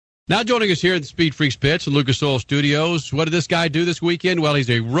Now joining us here at the Speed Freaks Pits in Lucas Oil Studios. What did this guy do this weekend? Well, he's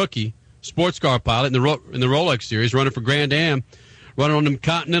a rookie sports car pilot in the Rolex series, running for Grand Am, running on them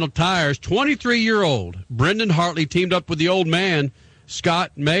Continental tires. 23-year-old Brendan Hartley teamed up with the old man,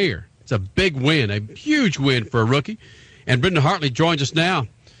 Scott Mayer. It's a big win, a huge win for a rookie. And Brendan Hartley joins us now,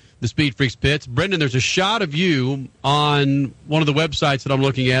 the Speed Freaks Pits. Brendan, there's a shot of you on one of the websites that I'm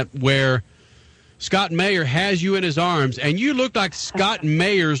looking at where Scott Mayer has you in his arms, and you look like Scott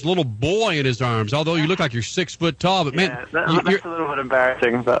Mayer's little boy in his arms, although you look like you're 6 foot tall. But, man, that's a little bit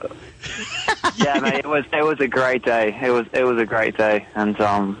embarrassing, but yeah, mate, it was a great day. It was a great day, and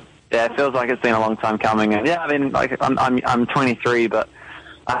yeah, it feels like it's been a long time coming. And yeah, I mean, like I'm 23, but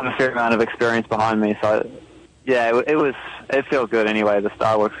I have a fair amount of experience behind me, so yeah, it felt good anyway. The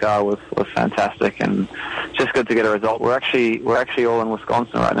Starworks car was fantastic, and just good to get a result. We're actually all in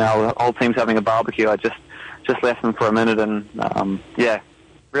Wisconsin right now. The whole team's having a barbecue. I just left them for a minute, and yeah,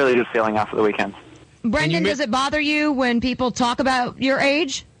 really good feeling after the weekend. Brendan, does it bother you when people talk about your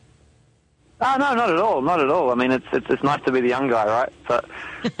age? No, not at all. Not at all. I mean, it's nice to be the young guy, right? But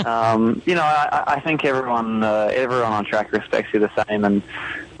you know, I think everyone on track respects you the same. And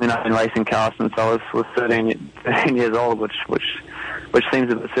I mean, I've been racing cars since I was 13 years old, which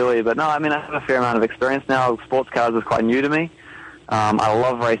seems a bit silly. But no, I mean, I have a fair amount of experience now. Sports cars is quite new to me. I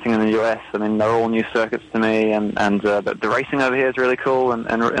love racing in the US. I mean, they're all new circuits to me, and the racing over here is really cool. And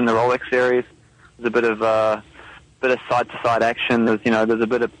in the Rolex series, there's a bit of side-to-side action. There's a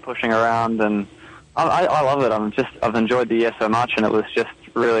bit of pushing around, and I love it. I've enjoyed the year so much, and it was just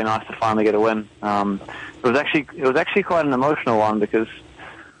really nice to finally get a win. It was actually quite an emotional one because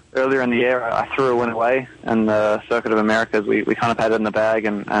earlier in the year I threw a win away in the Circuit of Americas. We kind of had it in the bag,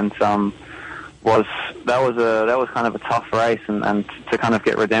 and was kind of a tough race, and to kind of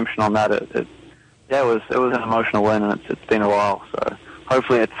get redemption on that, it was an emotional win, and it's been a while. So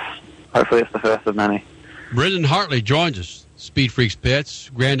hopefully it's the first of many. Brendan Hartley joins us, Speed Freaks Pits,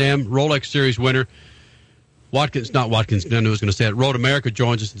 Grand Am Rolex Series winner. I knew I was going to say it. Road America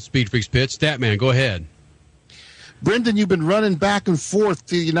joins us in Speed Freaks Pits. Statman, go ahead. Brendan, you've been running back and forth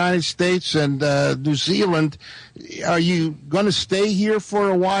to the United States and New Zealand. Are you going to stay here for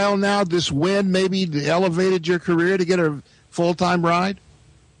a while now? This win maybe elevated your career to get a full-time ride?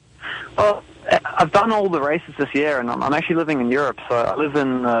 Well, I've done all the races this year, and I'm actually living in Europe. So I live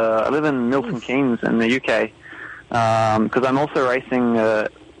in Milton Keynes in the UK because I'm also racing Le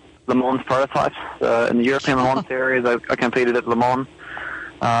Mans prototypes in the European Le Mans series. I competed at Le Mans,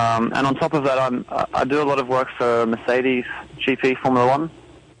 and on top of that, I do a lot of work for Mercedes GP Formula One.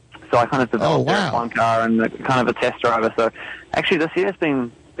 So I kind of developed their F1 car and kind of a test driver. So actually, this year's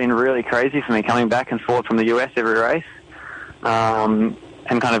been really crazy for me, coming back and forth from the US every race.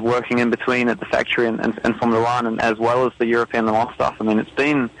 And kind of working in between at the factory and Formula One, and as well as the European Le Mans stuff. I mean, it's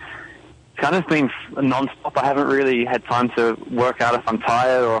kind of been non-stop. I haven't really had time to work out if I'm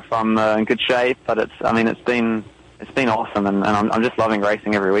tired or if I'm in good shape, but it's been awesome, and I'm just loving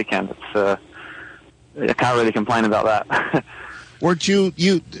racing every weekend. I can't really complain about that. Weren't you,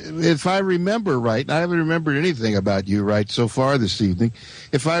 if I remember right, and I haven't remembered anything about you right so far this evening,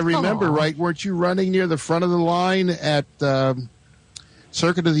 if I remember right, weren't you running near the front of the line at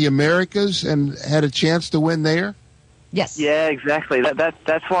Circuit of the Americas and had a chance to win there? Yes. Yeah, exactly.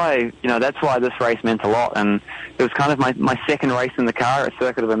 That's why this race meant a lot, and it was kind of my second race in the car at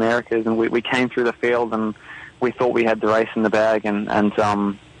Circuit of Americas, and we came through the field and we thought we had the race in the bag, and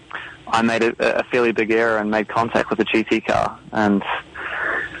I made a fairly big error and made contact with the GT car, and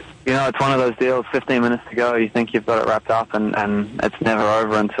it's one of those deals. 15 minutes to go, you think you've got it wrapped up, and it's never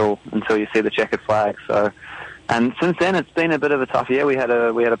over until you see the checkered flag. So. And since then, it's been a bit of a tough year. We had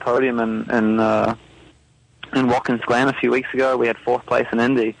a podium in Watkins Glen a few weeks ago. We had fourth place in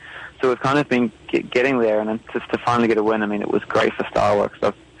Indy, so we've kind of been getting there. And just to finally get a win, I mean, it was great for Starworks.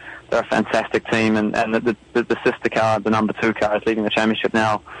 They're a fantastic team, and the sister car, the number 2 car, is leading the championship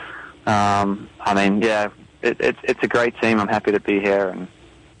now. I mean, yeah, it's a great team. I'm happy to be here, and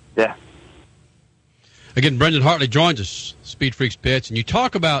yeah. Again, Brendan Hartley joins us, Speed Freaks Pits, and you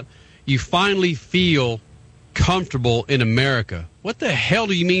talk about you finally feel comfortable in America. What the hell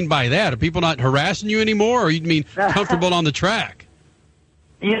do you mean by that? Are people not harassing you anymore, or you mean comfortable on the track?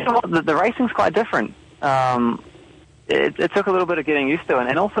 You know what? The racing's quite different. It took a little bit of getting used to,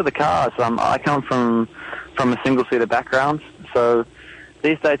 and also the cars. I come from a single-seater background, so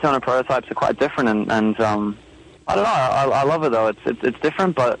these Daytona prototypes are quite different, and I don't know. I love it, though. It's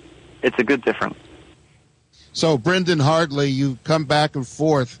different, but it's a good different. So, Brendan Hartley, you come back and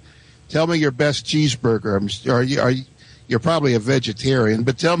forth. Tell me your best cheeseburger. You're probably a vegetarian,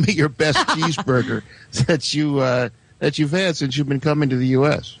 but tell me your best cheeseburger that you've had since you've been coming to the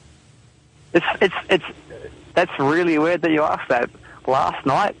U.S. That's really weird that you asked that. Last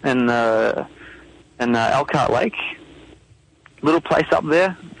night in Elkhart Lake, little place up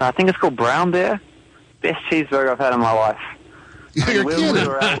there. I think it's called Brown Bear. Best cheeseburger I've had in my life. You're kidding.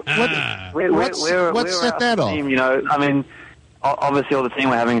 What set that off? Team, you know, I mean, obviously all the team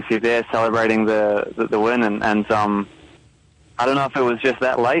were having a few beers celebrating the win, and I don't know if it was just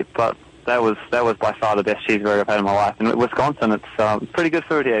that late, but that was by far the best cheeseburger I've had in my life. And in Wisconsin, it's pretty good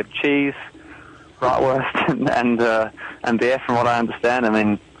food here. Cheese, bratwurst, and beer, from what I understand. I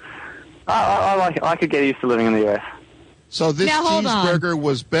mean, I like it. I could get used to living in the U.S. So this cheeseburger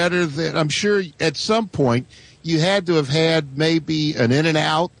was better than, I'm sure at some point you had to have had maybe an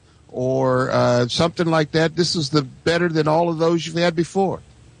In-N-Out or something like that. This is better than all of those you've had before.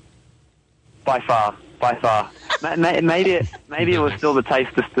 By far. Maybe it was still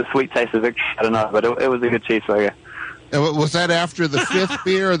the sweet taste of victory. I don't know, but it was a good cheeseburger. And was that after the fifth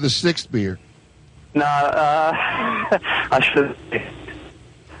beer or the sixth beer? No, I should.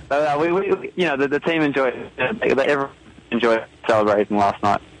 We you know, the team enjoyed it. Everyone enjoyed celebrating last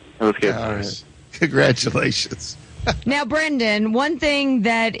night. It was good. All right. Congratulations. Now, Brendan, one thing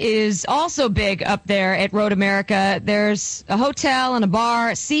that is also big up there at Road America, there's a hotel and a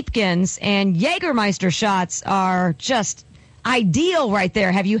bar, Siepkins, and Jägermeister shots are just ideal right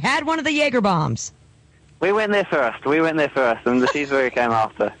there. Have you had one of the Jaeger bombs? We went there first, and the cheeseburger came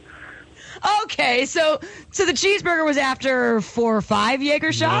after. Okay, so the cheeseburger was after 4 or 5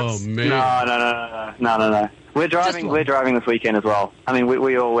 Jaeger shots? Oh, man. No. We're driving this weekend as well. I mean,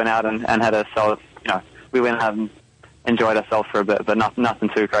 we all went out and had a solid, you know, we went out and enjoyed ourselves for a bit, but nothing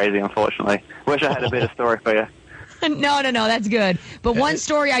too crazy, unfortunately. Wish I had a better story for you. No, that's good. But one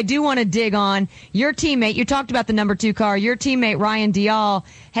story I do want to dig on, your teammate, you talked about the number 2 car, your teammate Ryan Dial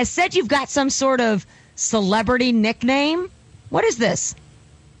has said you've got some sort of celebrity nickname. What is this?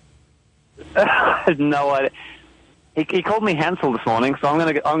 No idea. He called me Hansel this morning, so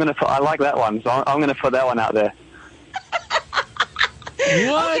I like that one, so I'm gonna put that one out there.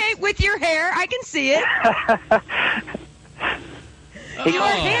 What? Okay, with your hair, I can see it. You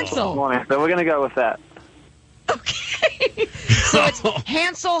are Hansel. Morning, so we're gonna go with that. Okay. So it's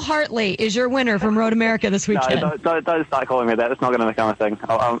Hansel Hartley is your winner from Road America this weekend. No, don't start calling me that. It's not going to become a thing.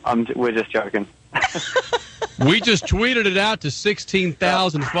 We're just joking. We just tweeted it out to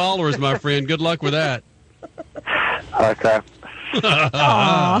 16,000 followers, my friend. Good luck with that. Okay.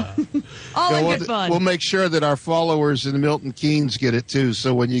 All in good fun. We'll make sure that our followers in Milton Keynes get it, too,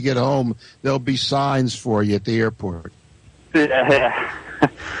 so when you get home, there'll be signs for you at the airport. Yeah.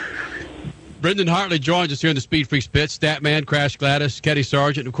 Brendan Hartley joins us here in the Speed Freaks pit. Statman, Crash Gladys, Kenny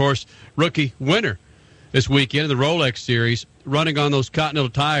Sargent, and, of course, rookie winner this weekend in the Rolex Series, running on those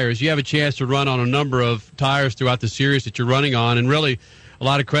Continental tires. You have a chance to run on a number of tires throughout the series that you're running on, and really a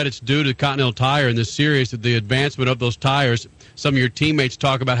lot of credit's due to Continental Tire in this series, the advancement of those tires. Some of your teammates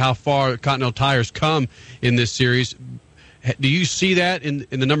talk about how far Continental Tires come in this series. Do you see that in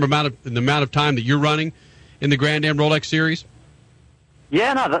the amount of time that you're running in the Grand Am Rolex Series?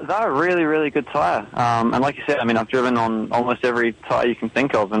 Yeah, no, they're a really, really good tire. And like you said, I mean, I've driven on almost every tire you can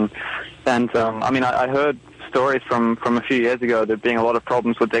think of, and I mean, I heard stories from a few years ago there being a lot of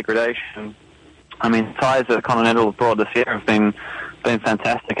problems with degradation. I mean, tires that Continental have brought this year have been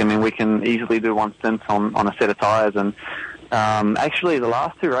fantastic. I mean, we can easily do one stint on a set of tires, and actually the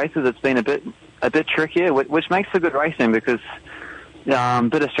last 2 races it's been a bit trickier, which makes for good racing because a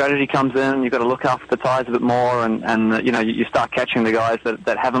bit of strategy comes in. You've got to look after the tires a bit more, and you know, you start catching the guys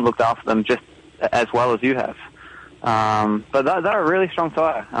that haven't looked after them just as well as you have. But they're a really strong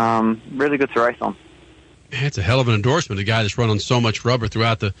tire, really good to race on. It's a hell of an endorsement. A guy that's run on so much rubber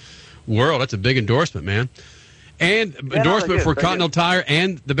throughout the world. That's a big endorsement, man. And endorsement for Continental Tire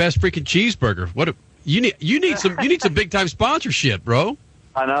and the best freaking cheeseburger. You need some big time sponsorship, bro.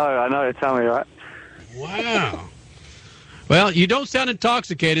 I know. Tell me, right? Wow. Well, you don't sound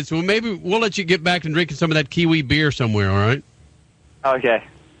intoxicated, so maybe we'll let you get back and drinking some of that Kiwi beer somewhere, all right? Okay.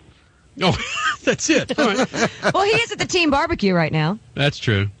 Oh, that's it. All right. Well, he is at the team barbecue right now. That's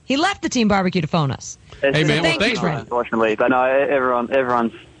true. He left the team barbecue to phone us. Hey, man, well, thanks, Brendan. Unfortunately, but no,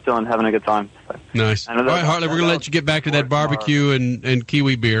 everyone's still having a good time. So. Nice. All right, Hartley, we're going to let you get back to that barbecue and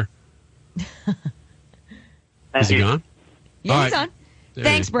Kiwi beer. Is he gone? Yeah, all he's right. on.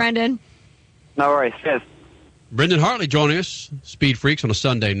 Thanks, Brendan. No worries. Cheers. Brendan Hartley joining us, Speed Freaks, on a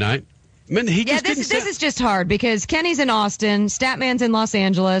Sunday night. Man, this is just hard because Kenny's in Austin, Statman's in Los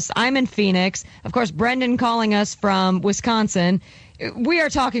Angeles, I'm in Phoenix. Of course, Brendan calling us from Wisconsin. We are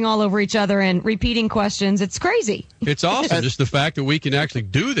talking all over each other and repeating questions. It's crazy. It's awesome, just the fact that we can actually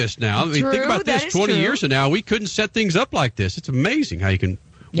do this now. I mean, think about this. 20 years from now, we couldn't set things up like this. It's amazing how you can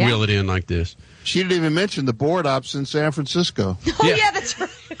Yeah. wheel it in like this. She didn't even mention the board ops in San Francisco. Oh, yeah, that's right.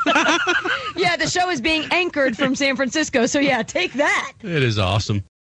 Yeah, the show is being anchored from San Francisco, so yeah, take that. It is awesome.